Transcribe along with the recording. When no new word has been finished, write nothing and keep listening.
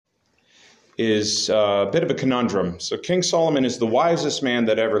is a bit of a conundrum. So King Solomon is the wisest man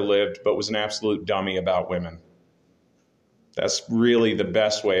that ever lived, but was an absolute dummy about women. That's really the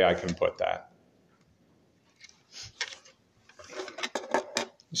best way I can put that.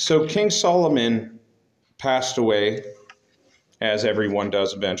 So King Solomon passed away, as everyone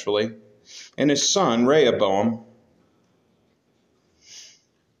does eventually, and his son Rehoboam,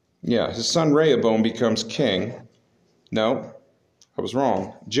 his son Rehoboam becomes king. No, I was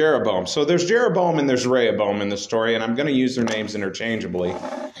wrong. Jeroboam. So there's Jeroboam and there's Rehoboam in the story, and I'm going to use their names interchangeably.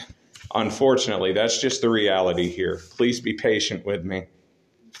 Unfortunately, that's just the reality here. Please be patient with me.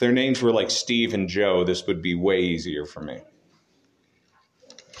 If their names were like Steve and Joe, this would be way easier for me.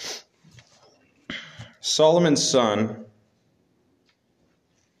 Solomon's son,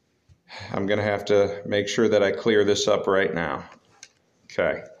 I'm going to have to make sure that I clear this up right now.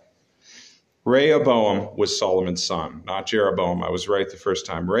 Okay. Rehoboam was Solomon's son, not Jeroboam. I was right the first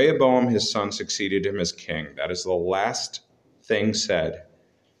time. Rehoboam, his son, succeeded him as king. That is the last thing said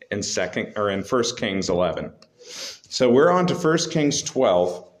in 1 Kings 11. So we're on to 1 Kings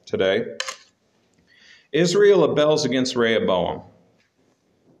 12 today. Israel rebels against Rehoboam.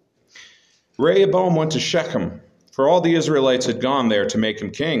 Rehoboam went to Shechem, for all the Israelites had gone there to make him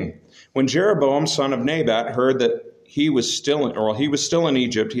king. When Jeroboam, son of Nebat, heard that he was still in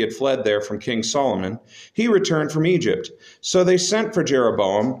Egypt, he had fled there from King Solomon, he returned from Egypt. So they sent for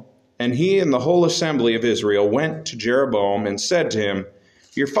Jeroboam, and he and the whole assembly of Israel went to Jeroboam and said to him,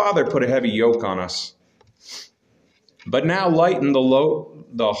 "Your father put a heavy yoke on us. But now lighten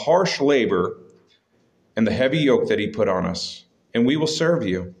the harsh labor and the heavy yoke that he put on us, and we will serve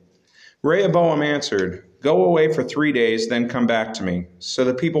you." Rehoboam answered, "Go away for 3 days, then come back to me." So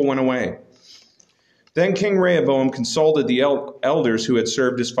the people went away. Then King Rehoboam consulted the elders who had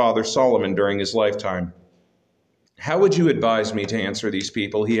served his father Solomon during his lifetime. "How would you advise me to answer these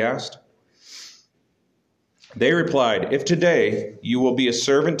people?" he asked. They replied, "If today you will be a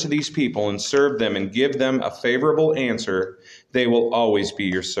servant to these people and serve them and give them a favorable answer, they will always be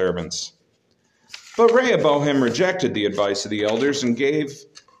your servants." But Rehoboam rejected the advice of the elders and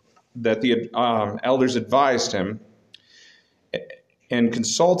the elders advised him and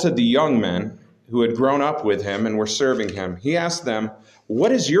consulted the young men who had grown up with him and were serving him. He asked them,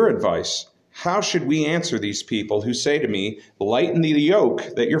 "What is your advice? How should we answer these people who say to me, 'Lighten the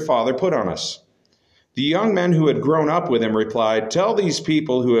yoke that your father put on us'?" The young men who had grown up with him replied, "Tell these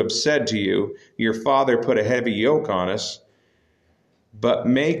people who have said to you, 'Your father put a heavy yoke on us, but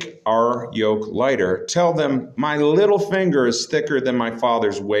make our yoke lighter.' Tell them, 'My little finger is thicker than my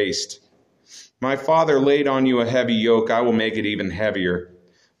father's waist. My father laid on you a heavy yoke, I will make it even heavier.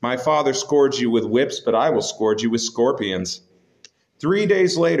 My father scourged you with whips, but I will scourge you with scorpions." 3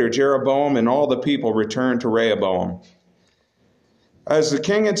 days later, Jeroboam and all the people returned to Rehoboam. As the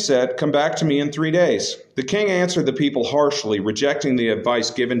king had said, "Come back to me in 3 days." The king answered the people harshly, rejecting the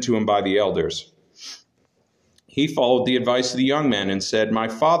advice given to him by the elders. He followed the advice of the young men and said, "My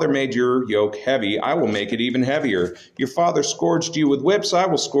father made your yoke heavy, I will make it even heavier. Your father scourged you with whips, I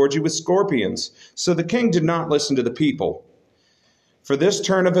will scourge you with scorpions." So the king did not listen to the people. For this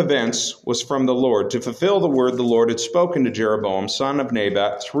turn of events was from the Lord, to fulfill the word the Lord had spoken to Jeroboam, son of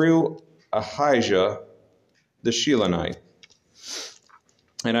Nebat, through Ahijah the Shilonite.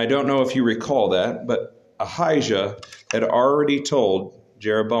 And I don't know if you recall that, but Ahijah had already told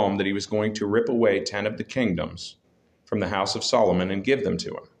Jeroboam that he was going to rip away 10 of the kingdoms from the house of Solomon and give them to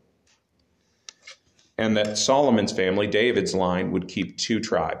him. And that Solomon's family, David's line, would keep 2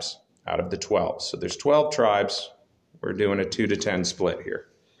 tribes out of the 12. So there's 12 tribes. We're doing a 2-to-10 split here.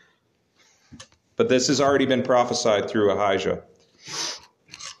 But this has already been prophesied through Ahijah.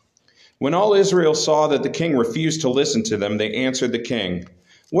 When all Israel saw that the king refused to listen to them, they answered the king,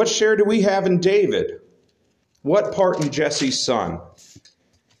 "What share do we have in David? What part in Jesse's son?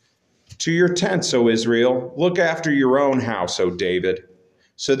 To your tents, O Israel. Look after your own house, O David."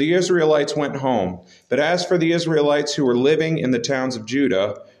 So the Israelites went home. But as for the Israelites who were living in the towns of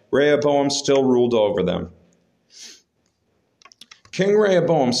Judah, Rehoboam still ruled over them. King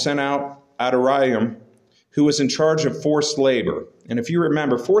Rehoboam sent out Adoniram, who was in charge of forced labor. And if you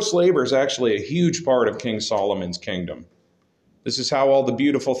remember, forced labor is actually a huge part of King Solomon's kingdom. This is how all the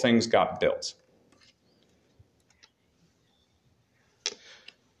beautiful things got built.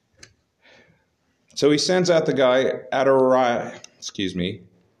 So he sends out the guy Adoniram,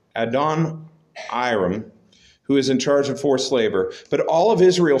 who is in charge of forced labor. But all of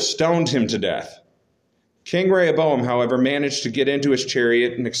Israel stoned him to death. King Rehoboam, however, managed to get into his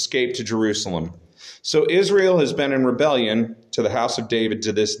chariot and escape to Jerusalem. So Israel has been in rebellion to the house of David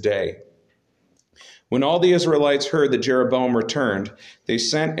to this day. When all the Israelites heard that Jeroboam returned, they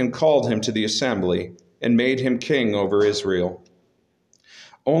sent and called him to the assembly and made him king over Israel.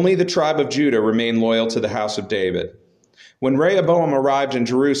 Only the tribe of Judah remained loyal to the house of David. When Rehoboam arrived in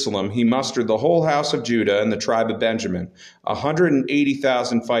Jerusalem, he mustered the whole house of Judah and the tribe of Benjamin,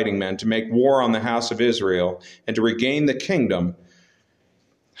 180,000 fighting men, to make war on the house of Israel and to regain the kingdom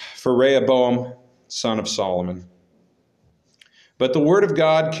for Rehoboam, son of Solomon. But the word of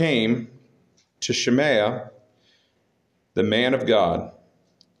God came to Shemaiah, the man of God.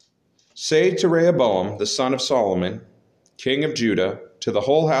 Say to Rehoboam, the son of Solomon, king of Judah, to the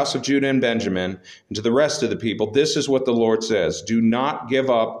whole house of Judah and Benjamin, and to the rest of the people, this is what the Lord says. Do not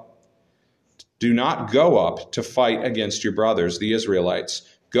go up to fight against your brothers, the Israelites.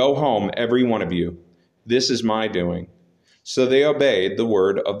 Go home, every one of you. This is my doing. So they obeyed the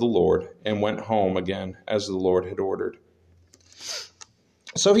word of the Lord and went home again as the Lord had ordered.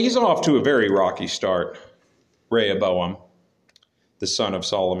 So he's off to a very rocky start, Rehoboam, the son of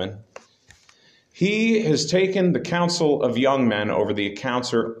Solomon. He has taken the council of young men over the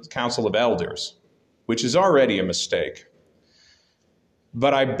council of elders, which is already a mistake.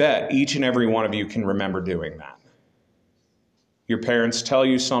 But I bet each and every one of you can remember doing that. Your parents tell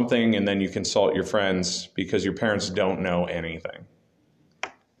you something and then you consult your friends because your parents don't know anything.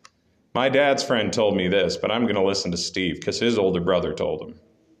 My dad's friend told me this, but I'm going to listen to Steve because his older brother told him.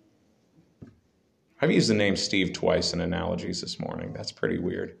 I've used the name Steve twice in analogies this morning. That's pretty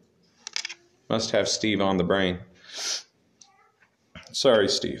weird. Must have Steve on the brain. Sorry,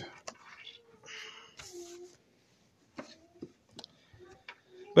 Steve.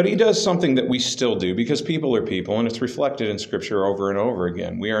 But he does something that we still do because people are people, and it's reflected in Scripture over and over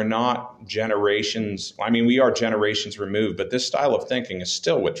again. We are not generations, we are generations removed, but this style of thinking is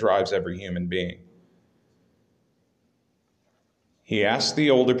still what drives every human being. He asked the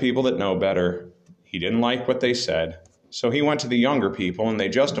older people that know better. He didn't like what they said, so he went to the younger people, and they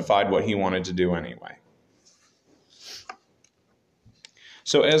justified what he wanted to do anyway.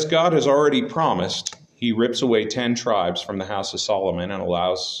 So as God has already promised, he rips away 10 tribes from the house of Solomon and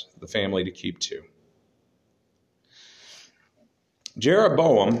allows the family to keep 2.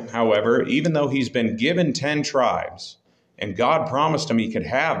 Jeroboam, however, even though he's been given 10 tribes and God promised him he could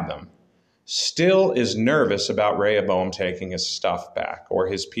have them, still is nervous about Rehoboam taking his stuff back or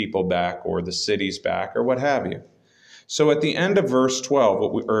his people back or the cities back or what have you. So at the end of at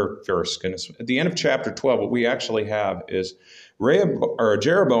the end of chapter 12, what we actually have is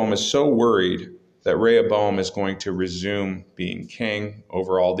Jeroboam is so worried that Rehoboam is going to resume being king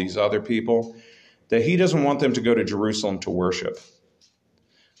over all these other people, that he doesn't want them to go to Jerusalem to worship.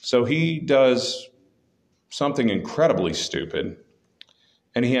 So he does something incredibly stupid,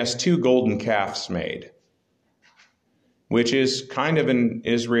 and he has 2 golden calves made, which is kind of an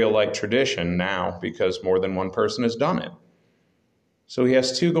Israelite tradition now because more than one person has done it. So he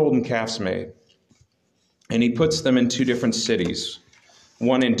has 2 golden calves made, and he puts them in 2 different cities.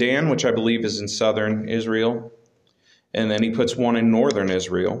 One in Dan, which I believe is in southern Israel, and then he puts one in northern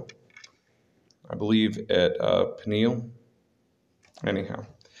Israel, I believe at Peniel. Anyhow,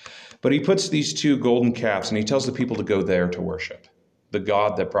 but he puts these 2 golden calves, and he tells the people to go there to worship the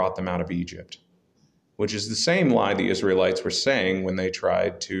God that brought them out of Egypt, which is the same lie the Israelites were saying when they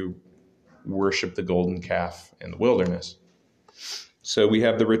tried to worship the golden calf in the wilderness. So we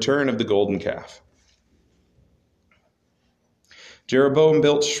have the return of the golden calf. Jeroboam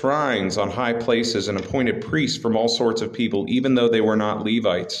built shrines on high places and appointed priests from all sorts of people, even though they were not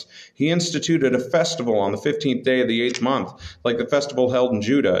Levites. He instituted a festival on the 15th day of the 8th month, like the festival held in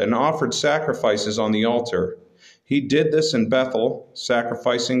Judah, and offered sacrifices on the altar. He did this in Bethel,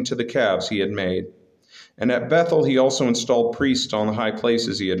 sacrificing to the calves he had made. And at Bethel he also installed priests on the high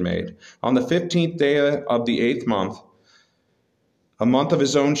places he had made. On the 15th day of the 8th month, a month of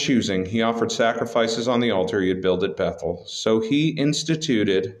his own choosing, he offered sacrifices on the altar he had built at Bethel. So he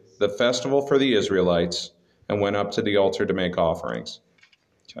instituted the festival for the Israelites and went up to the altar to make offerings.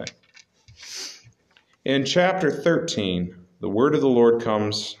 Okay. In chapter 13, the word of the Lord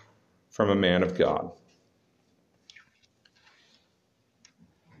comes from a man of God.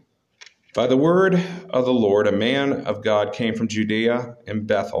 By the word of the Lord, a man of God came from Judea and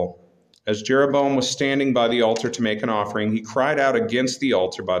Bethel. As Jeroboam was standing by the altar to make an offering, he cried out against the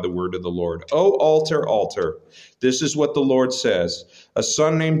altar by the word of the Lord. "O altar, altar, this is what the Lord says. A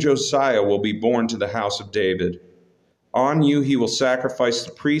son named Josiah will be born to the house of David. On you he will sacrifice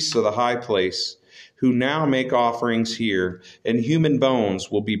the priests of the high place, who now make offerings here, and human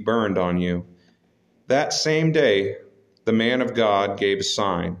bones will be burned on you." That same day, the man of God gave a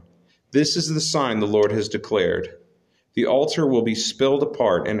sign. "This is the sign the Lord has declared. The altar will be spilled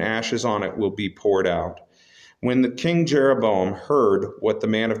apart, and ashes on it will be poured out. When the king Jeroboam heard what the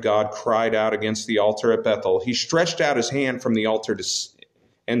man of God cried out against the altar at Bethel, he stretched out his hand from the altar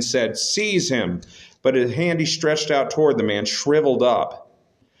and said, "Seize him!" But his hand he stretched out toward the man shriveled up,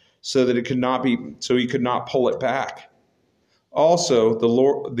 so he could not pull it back. Also,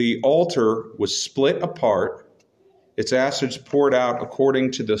 the altar was split apart, its ashes poured out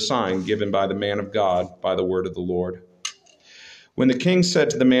according to the sign given by the man of God by the word of the Lord. When the king said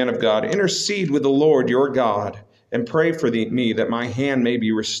to the man of God, "Intercede with the Lord your God, and pray for me that my hand may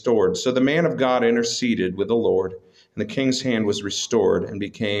be restored." So the man of God interceded with the Lord, and the king's hand was restored and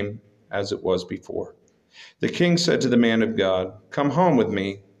became as it was before. The king said to the man of God, "Come home with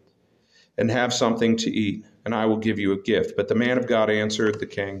me and have something to eat, and I will give you a gift." But the man of God answered the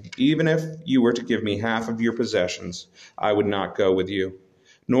king, "Even if you were to give me half of your possessions, I would not go with you,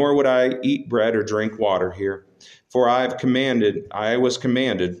 nor would I eat bread or drink water here. For I was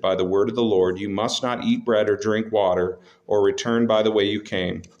commanded by the word of the Lord, you must not eat bread or drink water, or return by the way you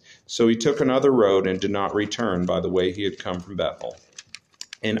came." So he took another road and did not return by the way he had come from Bethel.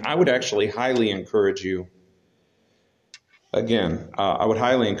 And I would actually highly encourage you, I would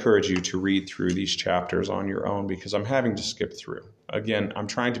highly encourage you to read through these chapters on your own, because I'm having to skip through. Again, I'm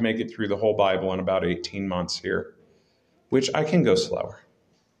trying to make it through the whole Bible in about 18 months here, which I can go slower.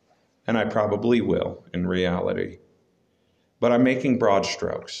 And I probably will in reality. But I'm making broad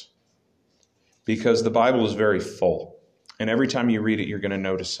strokes because the Bible is very full. And every time you read it, you're going to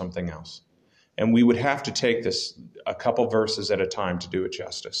notice something else. And we would have to take this a couple verses at a time to do it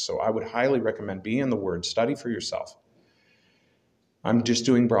justice. So I would highly recommend be in the Word, study for yourself. I'm just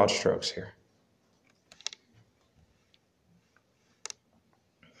doing broad strokes here.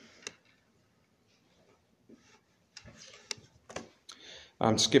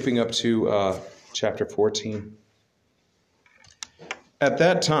 I'm skipping up to chapter 14. At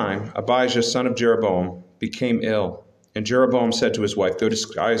that time, Abijah, son of Jeroboam, became ill. And Jeroboam said to his wife, "Go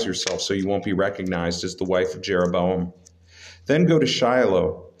disguise yourself so you won't be recognized as the wife of Jeroboam. Then go to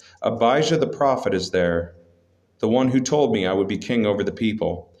Shiloh. Abijah the prophet is there, the one who told me I would be king over the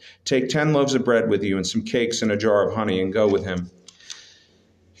people. Take 10 loaves of bread with you and some cakes and a jar of honey and go with him.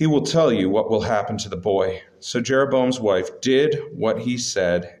 He will tell you what will happen to the boy." So Jeroboam's wife did what he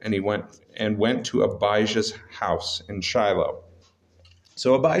said, and he went to Abijah's house in Shiloh.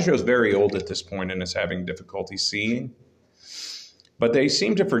 So Abijah is very old at this point and is having difficulty seeing. But they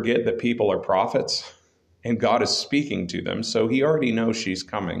seem to forget that people are prophets and God is speaking to them, so he already knows she's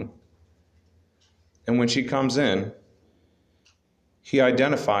coming. And when she comes in, he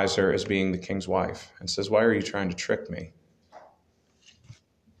identifies her as being the king's wife and says, "Why are you trying to trick me?"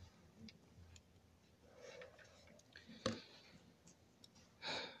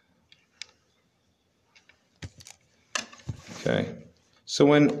 Okay. So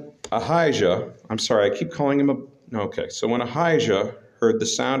when Ahijah, So when Ahijah heard the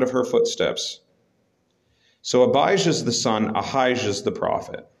sound of her footsteps, so Abijah's the son, Ahijah's the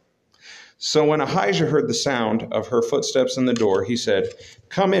prophet. So when Ahijah heard the sound of her footsteps in the door, he said,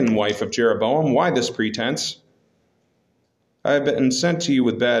 "Come in, wife of Jeroboam. Why this pretense? I have been sent to you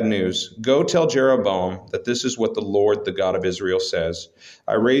with bad news. Go tell Jeroboam that this is what the Lord, the God of Israel, says.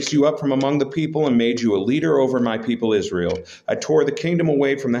 I raised you up from among the people and made you a leader over my people Israel. I tore the kingdom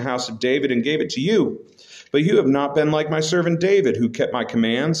away from the house of David and gave it to you. But you have not been like my servant David, who kept my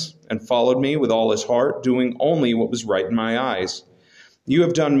commands and followed me with all his heart, doing only what was right in my eyes. You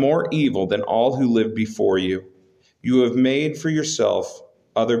have done more evil than all who lived before you. You have made for yourself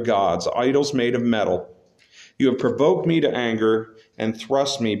other gods, idols made of metal. You have provoked me to anger and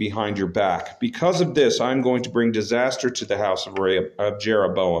thrust me behind your back. Because of this, I am going to bring disaster to the house of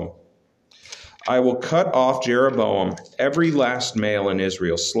Jeroboam. I will cut off Jeroboam, every last male in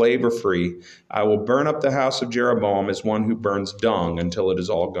Israel, slave or free. I will burn up the house of Jeroboam as one who burns dung until it is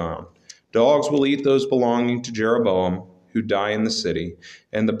all gone. Dogs will eat those belonging to Jeroboam who die in the city,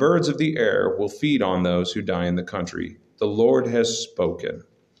 and the birds of the air will feed on those who die in the country. The Lord has spoken.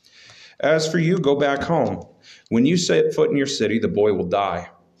 As for you, go back home. When you set foot in your city, the boy will die.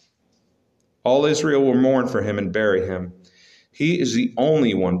 All Israel will mourn for him and bury him. He is the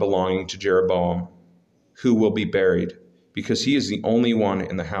only one belonging to Jeroboam who will be buried, because he is the only one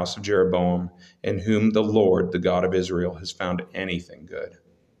in the house of Jeroboam in whom the Lord, the God of Israel, has found anything good.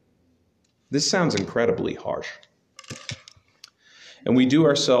 This sounds incredibly harsh. And we do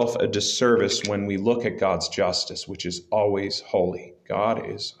ourselves a disservice when we look at God's justice, which is always holy. God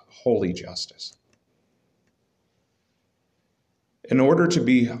is holy justice. In order to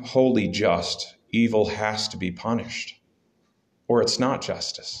be wholly just, evil has to be punished, or it's not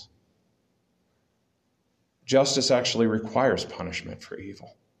justice. Justice actually requires punishment for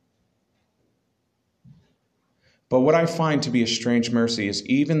evil. But what I find to be a strange mercy is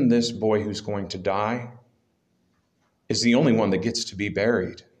even this boy who's going to die is the only one that gets to be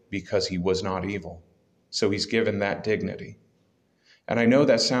buried because he was not evil. So he's given that dignity. And I know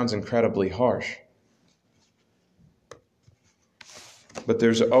that sounds incredibly harsh, but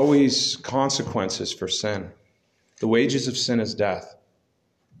there's always consequences for sin. The wages of sin is death.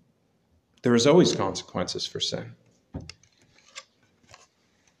 There is always consequences for sin.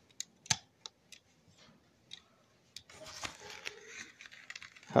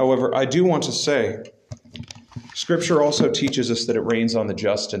 However, I do want to say, Scripture also teaches us that it rains on the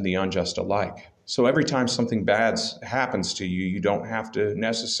just and the unjust alike. So every time something bad happens to you, you don't have to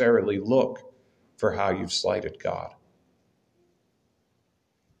necessarily look for how you've slighted God.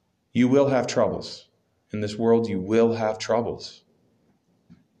 You will have troubles. In this world, you will have troubles.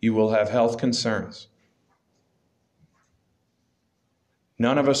 You will have health concerns.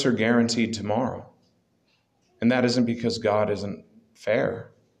 None of us are guaranteed tomorrow. And that isn't because God isn't fair.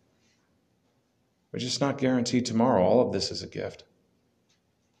 We're just not guaranteed tomorrow. All of this is a gift.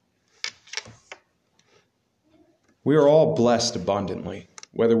 We are all blessed abundantly,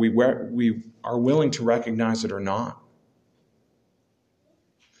 whether we are willing to recognize it or not.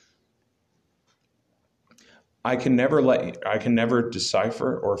 I can never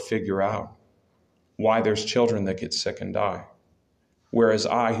decipher or figure out why there's children that get sick and die, whereas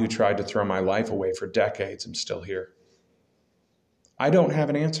I, who tried to throw my life away for decades, am still here. I don't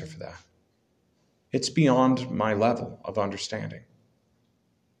have an answer for that. It's beyond my level of understanding.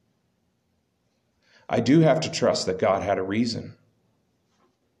 I do have to trust that God had a reason,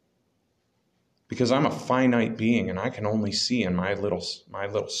 because I'm a finite being and I can only see in my little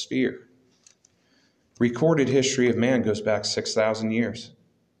sphere. Recorded history of man goes back 6,000 years.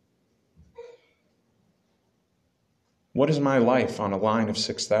 What is my life on a line of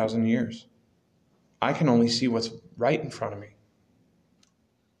 6,000 years? I can only see what's right in front of me.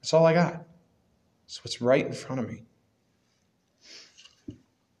 That's all I got. It's what's right in front of me.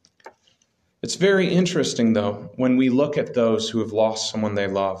 It's very interesting, though, when we look at those who have lost someone they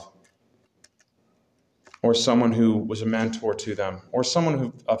love, or someone who was a mentor to them, or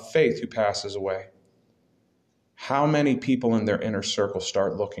someone of faith who passes away. How many people in their inner circle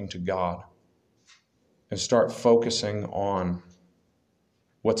start looking to God and start focusing on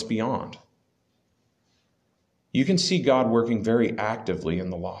what's beyond? You can see God working very actively in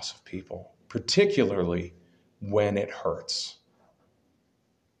the loss of people, particularly when it hurts.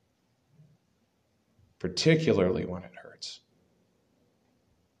 Particularly when it hurts.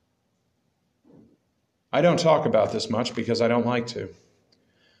 I don't talk about this much because I don't like to.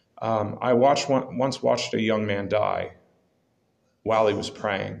 I once watched a young man die while he was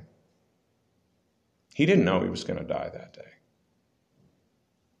praying. He didn't know he was going to die that day.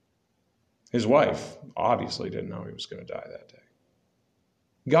 His wife obviously didn't know he was going to die that day.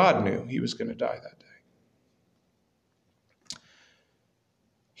 God knew he was going to die that day.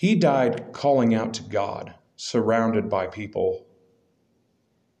 He died calling out to God, surrounded by people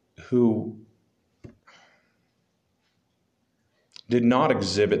who did not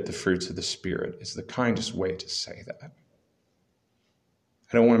exhibit the fruits of the Spirit, is the kindest way to say that.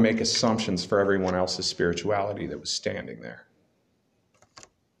 I don't want to make assumptions for everyone else's spirituality that was standing there.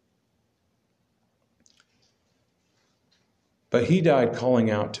 But he died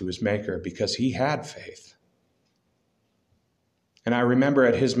calling out to his Maker because he had faith. And I remember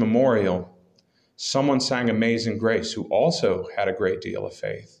at his memorial, someone sang Amazing Grace who also had a great deal of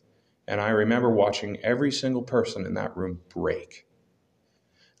faith. And I remember watching every single person in that room break.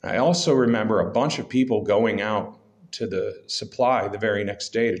 I also remember a bunch of people going out to the supply the very next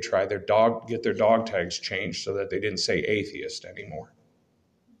day to try get their dog tags changed so that they didn't say atheist anymore.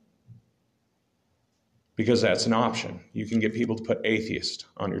 Because that's an option. You can get people to put atheist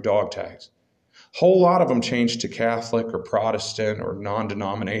on your dog tags. A whole lot of them changed to Catholic or Protestant or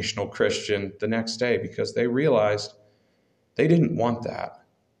non-denominational Christian the next day because they realized they didn't want that.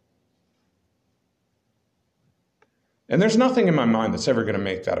 And there's nothing in my mind that's ever going to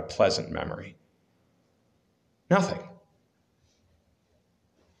make that a pleasant memory. Nothing.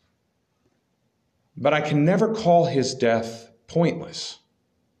 But I can never call his death pointless,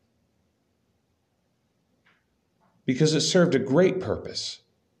 because it served a great purpose.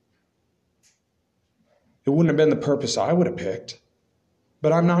 It wouldn't have been the purpose I would have picked,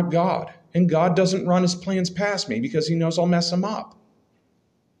 but I'm not God, and God doesn't run his plans past me because he knows I'll mess them up.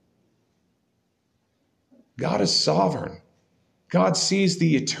 God is sovereign. God sees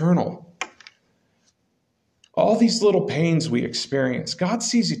the eternal. All these little pains we experience, God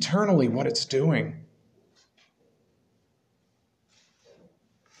sees eternally what it's doing.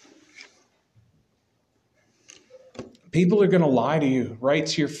 People are going to lie to you right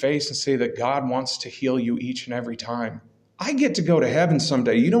to your face and say that God wants to heal you each and every time. I get to go to heaven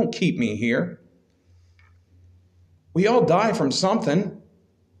someday. You don't keep me here. We all die from something.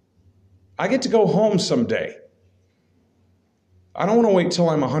 I get to go home someday. I don't want to wait till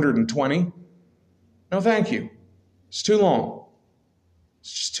I'm 120. No, thank you. It's too long.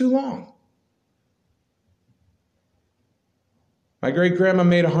 It's just too long. My great-grandma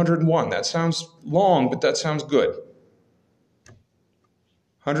made 101. That sounds long, but that sounds good.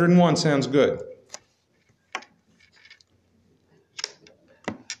 101 sounds good.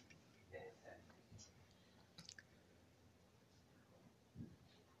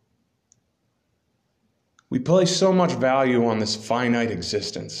 We place so much value on this finite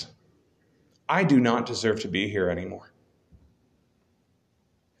existence. I do not deserve to be here anymore.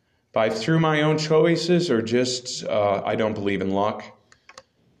 Through my own choices or just, I don't believe in luck,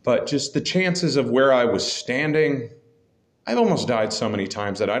 but just the chances of where I was standing, I've almost died so many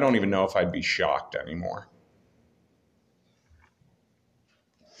times that I don't even know if I'd be shocked anymore.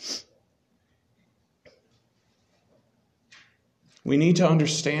 We need to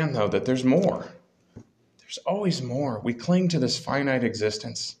understand, though, that there's more. There's always more. We cling to this finite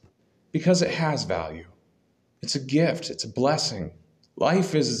existence because it has value. It's a gift. It's a blessing.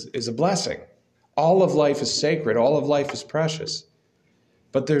 Life is a blessing. All of life is sacred. All of life is precious.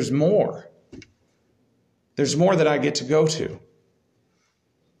 But there's more. There's more that I get to go to.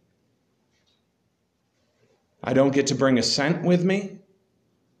 I don't get to bring a cent with me.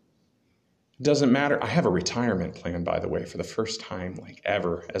 It doesn't matter. I have a retirement plan, by the way, for the first time,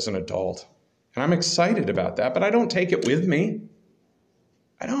 ever, as an adult. And I'm excited about that, but I don't take it with me.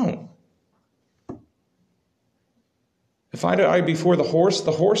 I don't. If I die before the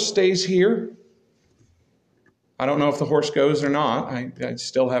horse stays here. I don't know if the horse goes or not. I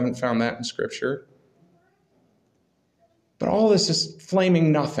still haven't found that in Scripture. But all this is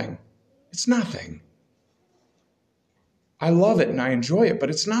flaming nothing. It's nothing. I love it and I enjoy it, but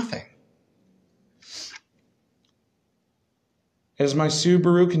it's nothing. As my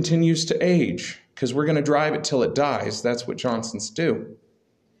Subaru continues to age, because we're going to drive it till it dies, that's what Johnsons do.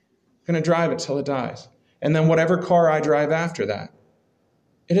 We're going to drive it till it dies. And then whatever car I drive after that,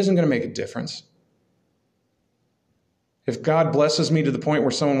 it isn't going to make a difference. If God blesses me to the point where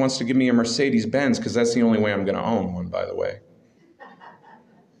someone wants to give me a Mercedes-Benz, because that's the only way I'm going to own one, by the way,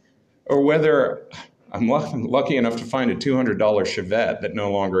 or whether I'm lucky enough to find a $200 Chevette that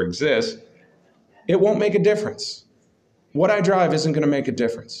no longer exists, it won't make a difference. What I drive isn't going to make a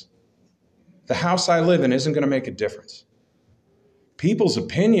difference. The house I live in isn't going to make a difference. People's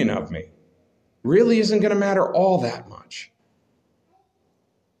opinion of me really isn't going to matter all that much.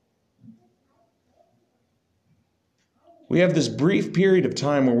 We have this brief period of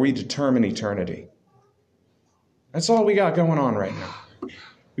time where we determine eternity. That's all we got going on right now.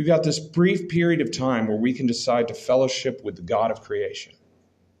 We've got this brief period of time where we can decide to fellowship with the God of creation.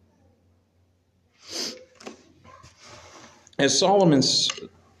 As Solomon's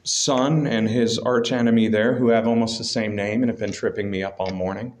son and his archenemy there, who have almost the same name and have been tripping me up all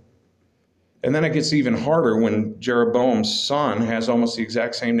morning. And then it gets even harder when Jeroboam's son has almost the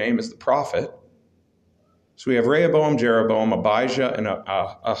exact same name as the prophet. So we have Rehoboam, Jeroboam, Abijah, and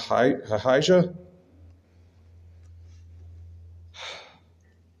Ahijah.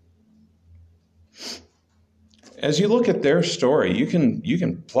 As you look at their story, you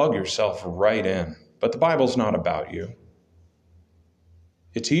can plug yourself right in. But the Bible's not about you.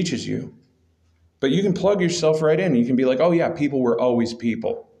 It teaches you. But you can plug yourself right in. You can be like, oh yeah, people were always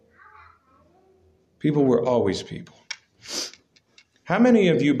people. People were always people. How many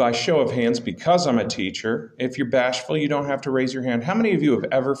of you, by show of hands, because I'm a teacher, if you're bashful, you don't have to raise your hand, how many of you have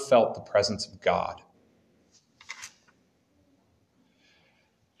ever felt the presence of God?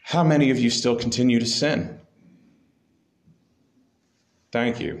 How many of you still continue to sin?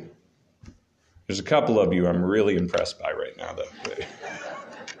 Thank you. There's a couple of you I'm really impressed by right now, though.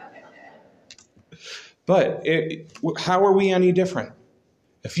 But how are we any different?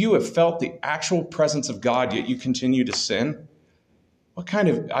 If you have felt the actual presence of God, yet you continue to sin, what kind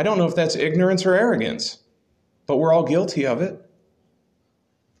of, I don't know if that's ignorance or arrogance, but we're all guilty of it.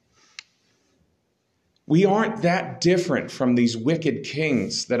 We aren't that different from these wicked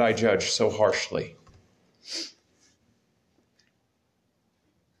kings that I judge so harshly.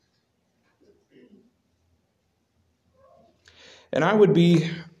 And I wouldn't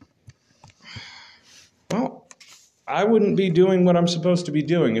be doing what I'm supposed to be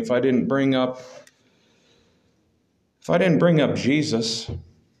doing if I didn't bring up Jesus.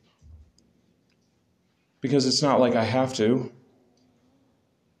 Because it's not like I have to,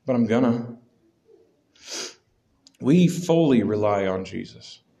 but I'm gonna. We fully rely on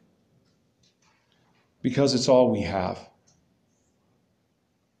Jesus because it's all we have.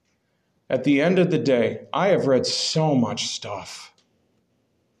 At the end of the day, I have read so much stuff.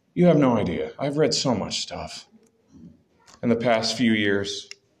 You have no idea. I've read so much stuff in the past few years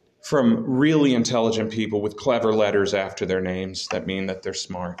from really intelligent people with clever letters after their names that mean that they're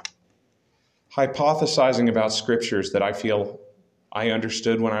smart, hypothesizing about scriptures that I feel I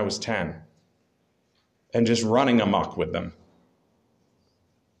understood when I was 10, and just running amok with them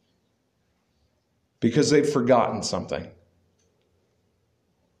because they've forgotten something.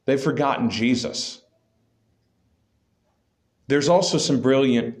 They've forgotten Jesus. There's also some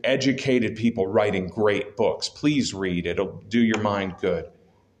brilliant, educated people writing great books. Please read. It'll do your mind good.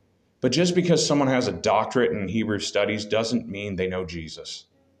 But just because someone has a doctorate in Hebrew studies doesn't mean they know Jesus.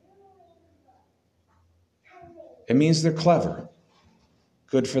 It means they're clever.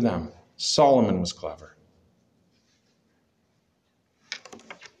 Good for them. Solomon was clever.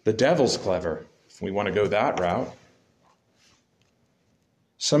 The devil's clever, if we want to go that route.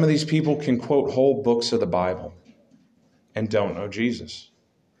 Some of these people can quote whole books of the Bible and don't know Jesus.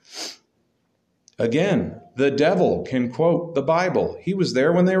 Again, the devil can quote the Bible. He was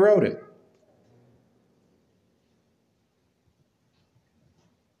there when they wrote it.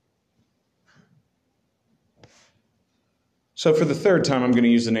 So for the third time, I'm going to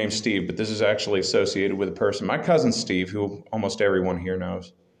use the name Steve, but this is actually associated with a person. My cousin Steve, who almost everyone here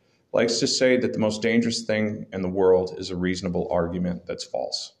knows, likes to say that the most dangerous thing in the world is a reasonable argument that's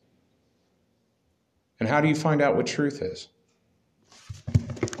false. And how do you find out what truth is?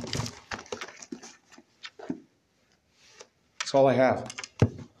 That's all I have.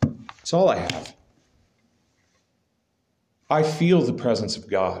 That's all I have. I feel the presence of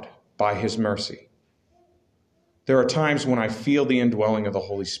God by His mercy. There are times when I feel the indwelling of the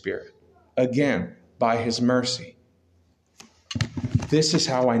Holy Spirit. Again, by His mercy. This is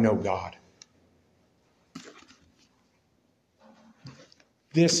how I know God.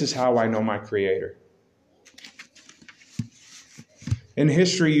 This is how I know my Creator. In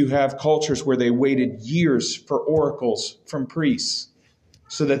history, you have cultures where they waited years for oracles from priests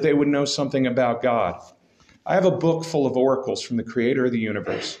so that they would know something about God. I have a book full of oracles from the Creator of the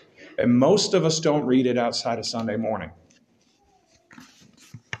universe, and most of us don't read it outside of Sunday morning.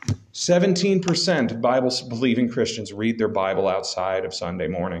 17% of Bible-believing Christians read their Bible outside of Sunday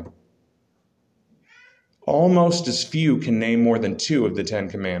morning. Almost as few can name more than 2 of the 10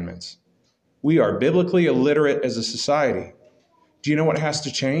 commandments. We are biblically illiterate as a society. Do you know what has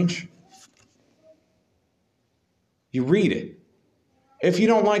to change? You read it. If you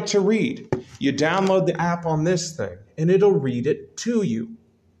don't like to read, you download the app on this thing, and it'll read it to you.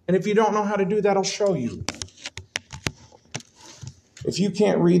 And if you don't know how to do that, I'll show you. If you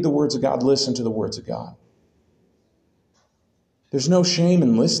can't read the words of God, listen to the words of God. There's no shame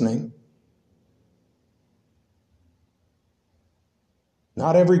in listening.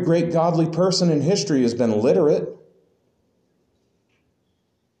 Not every great godly person in history has been literate.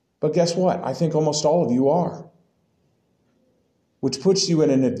 But guess what? I think almost all of you are. Which puts you at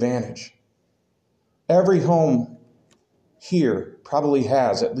an advantage. Every home here probably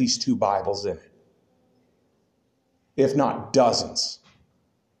has at least 2 Bibles in it, if not dozens.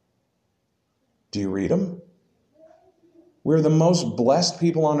 Do you read them? We're the most blessed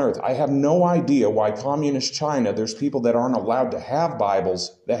people on earth. I have no idea why communist China, there's people that aren't allowed to have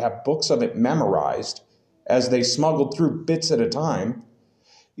Bibles, that have books of it memorized as they smuggled through bits at a time.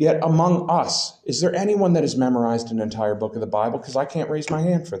 Yet among us, is there anyone that has memorized an entire book of the Bible? Because I can't raise my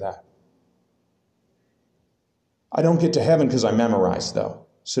hand for that. I don't get to heaven because I memorized, though.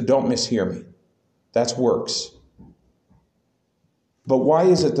 So don't mishear me. That's works. But why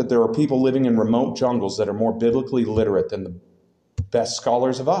is it that there are people living in remote jungles that are more biblically literate than the best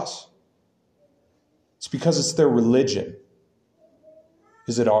scholars of us? It's because it's their religion.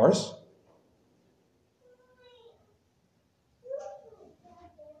 Is it ours?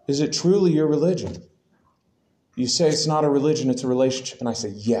 Is it truly your religion? You say it's not a religion, it's a relationship. And I say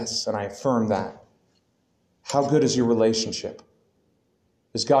yes, and I affirm that. How good is your relationship?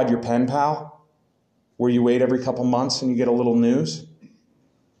 Is God your pen pal? Where you wait every couple months and you get a little news?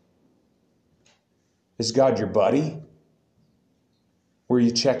 Is God your buddy? Where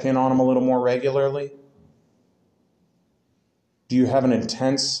you check in on him a little more regularly? Do you have an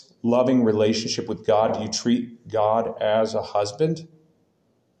intense, loving relationship with God? Do you treat God as a husband?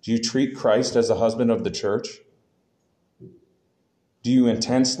 Do you treat Christ as the husband of the church? Do you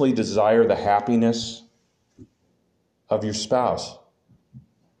intensely desire the happiness of your spouse?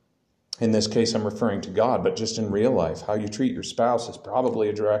 In this case, I'm referring to God, but just in real life, how you treat your spouse is probably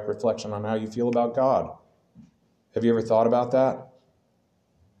a direct reflection on how you feel about God. Have you ever thought about that?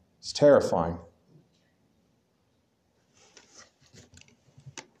 It's terrifying.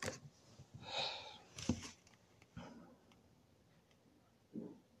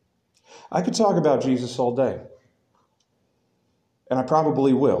 I could talk about Jesus all day, and I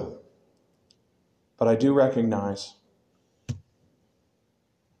probably will, but I do recognize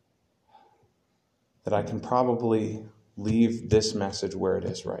that I can probably leave this message where it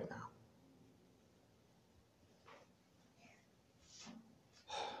is right now.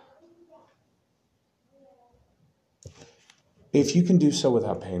 If you can do so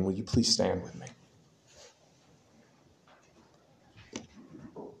without pain, will you please stand with me?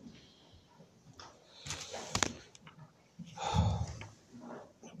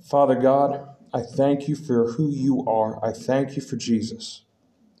 Father God, I thank you for who you are. I thank you for Jesus.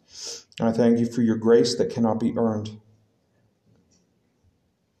 And I thank you for your grace that cannot be earned.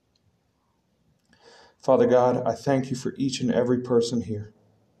 Father God, I thank you for each and every person here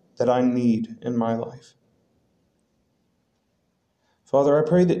that I need in my life. Father, I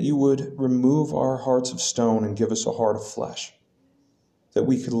pray that you would remove our hearts of stone and give us a heart of flesh, that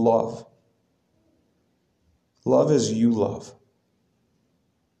we could love. Love as you love.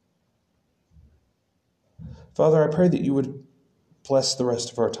 Father, I pray that you would bless the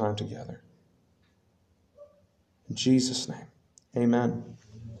rest of our time together. In Jesus' name, amen.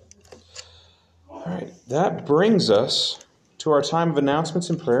 All right, that brings us to our time of announcements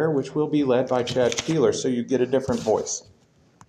and prayer, which will be led by Chad Keeler, so you get a different voice.